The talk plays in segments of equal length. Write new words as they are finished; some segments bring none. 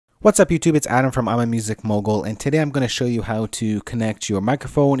What's up YouTube, it's Adam from I'm a Music Mogul, and today I'm going to show you how to connect your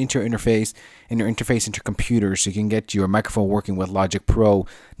microphone into your interface and your interface into your computer so you can get your microphone working with Logic Pro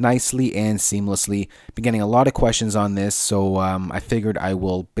nicely and seamlessly. Been getting a lot of questions on this, so I figured I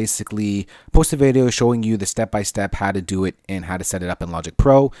will basically post a video showing you the step-by-step how to do it and how to set it up in Logic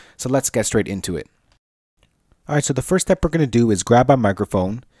Pro. So let's get straight into it. Alright, so the first step we're going to do is grab our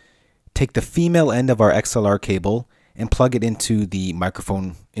microphone, take the female end of our XLR cable, and plug it into the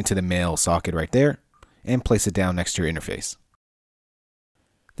microphone, into the male socket right there, and place it down next to your interface.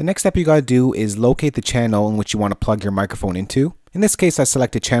 The next step you gotta do is locate the channel in which you want to plug your microphone into. In this case, I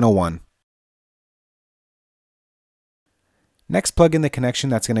selected channel 1. Next, plug in the connection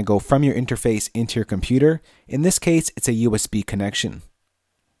that's going to go from your interface into your computer. In this case, it's a USB connection.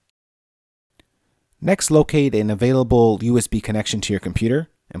 Next, locate an available USB connection to your computer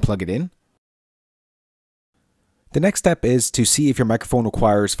and plug it in. The next step is to see if your microphone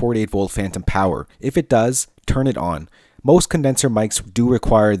requires 48-volt phantom power. If it does, turn it on. Most condenser mics do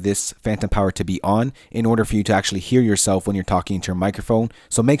require this phantom power to be on in order for you to actually hear yourself when you're talking to your microphone.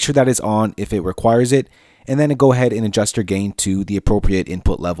 So make sure that is on if it requires it, and then go ahead and adjust your gain to the appropriate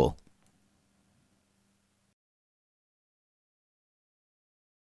input level.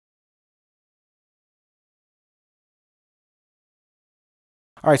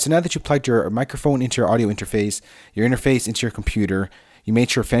 Alright, so now that you plugged your microphone into your audio interface into your computer, you made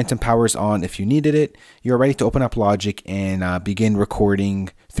sure phantom power is on if you needed it, you're ready to open up Logic and begin recording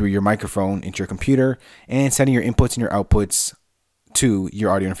through your microphone into your computer and sending your inputs and your outputs to your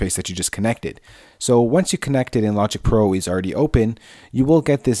audio interface that you just connected. So once you connect it and Logic Pro is already open, you will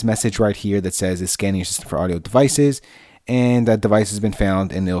get this message right here that says it's scanning your system for audio devices, and that device has been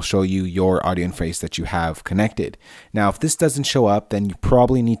found, and it'll show you your audio interface that you have connected. Now, if this doesn't show up, then you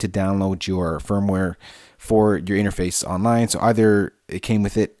probably need to download your firmware for your interface online. So either it came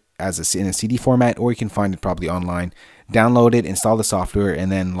with it as in a CD format, or you can find it probably online. Download it, install the software,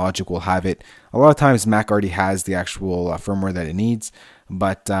 and then Logic will have it. A lot of times Mac already has the actual firmware that it needs,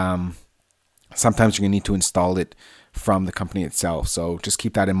 but sometimes you're going to need to install it from the company itself. So just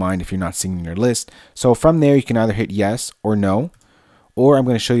keep that in mind if you're not seeing your list. So from there, you can either hit yes or no, or I'm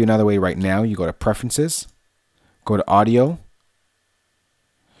going to show you another way right now. You go to Preferences, go to Audio.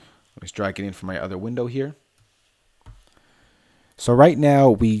 Let's drag it in from my other window here. So right now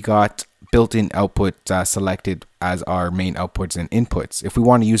we got built-in output selected as our main outputs and inputs. If we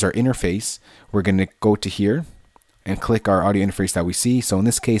want to use our interface, we're going to go to here and click our audio interface that we see. So in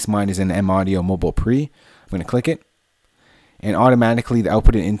this case, mine is an M Audio Mobile Pre. I'm going to click it, and automatically the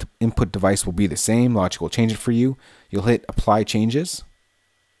output and input device will be the same. Logic will change it for you. You'll hit Apply Changes.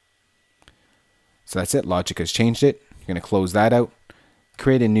 So that's it. Logic has changed it. You're going to close that out.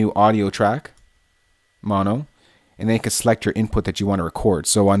 Create a new audio track, mono, and then you can select your input that you want to record.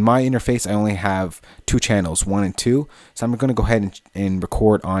 So on my interface, I only have 2 channels, 1 and 2. So I'm going to go ahead and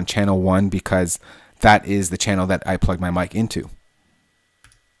record on channel 1 because that is the channel that I plug my mic into.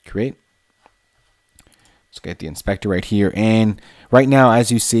 Create. Let's get the inspector right here, and right now, as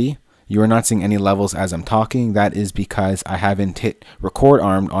you see, you are not seeing any levels as I'm talking. That is because I haven't hit record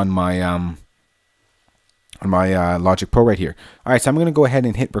arm on my Logic Pro right here. All right, so I'm going to go ahead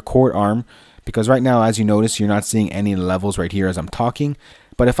and hit record arm because right now, as you notice, you're not seeing any levels right here as I'm talking.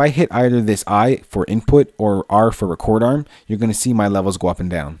 But if I hit either this I for input or R for record arm, you're going to see my levels go up and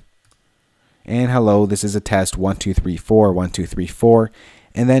down. And hello, this is a test 1 2 3 4 1 2 3 4.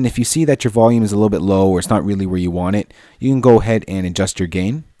 And then if you see that your volume is a little bit low or it's not really where you want it, you can go ahead and adjust your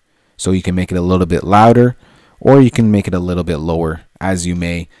gain. So you can make it a little bit louder, or you can make it a little bit lower as you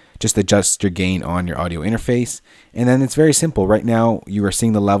may. Just adjust your gain on your audio interface. And then it's very simple. Right now you are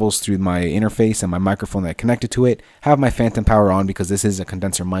seeing the levels through my interface and my microphone that I connected to it. Have my phantom power on because this is a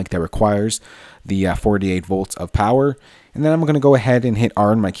condenser mic that requires the 48 volts of power. And then I'm going to go ahead and hit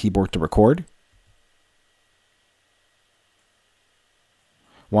R on my keyboard to record.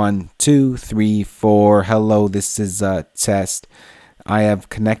 1 2 3 4. Hello, this is a test. I have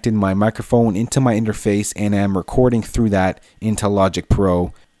connected my microphone into my interface and I'm recording through that into Logic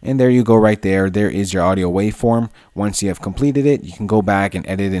Pro. And there you go right there. There is your audio waveform. Once you have completed it, you can go back and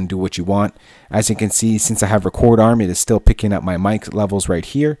edit and do what you want. As you can see, since I have record arm, it is still picking up my mic levels right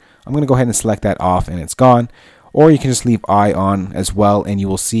here. I'm going to go ahead and select that off and it's gone. Or you can just leave I on as well, and you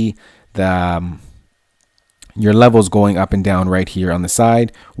will see the your levels going up and down right here on the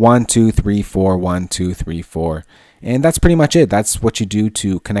side. 1 2 3 4 1 2 3 4, And that's pretty much it. That's what you do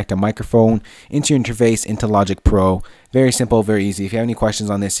to connect a microphone into your interface into Logic Pro. Very simple, very easy. If you have any questions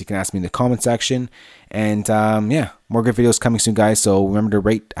on this, you can ask me in the comment section. And yeah, more good videos coming soon, guys. So remember to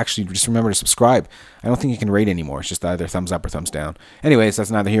rate. Actually, just remember to subscribe. I don't think you can rate anymore. It's just either thumbs up or thumbs down. Anyways,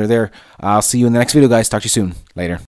 that's neither here nor there. I'll see you in the next video, guys. Talk to you soon. Later.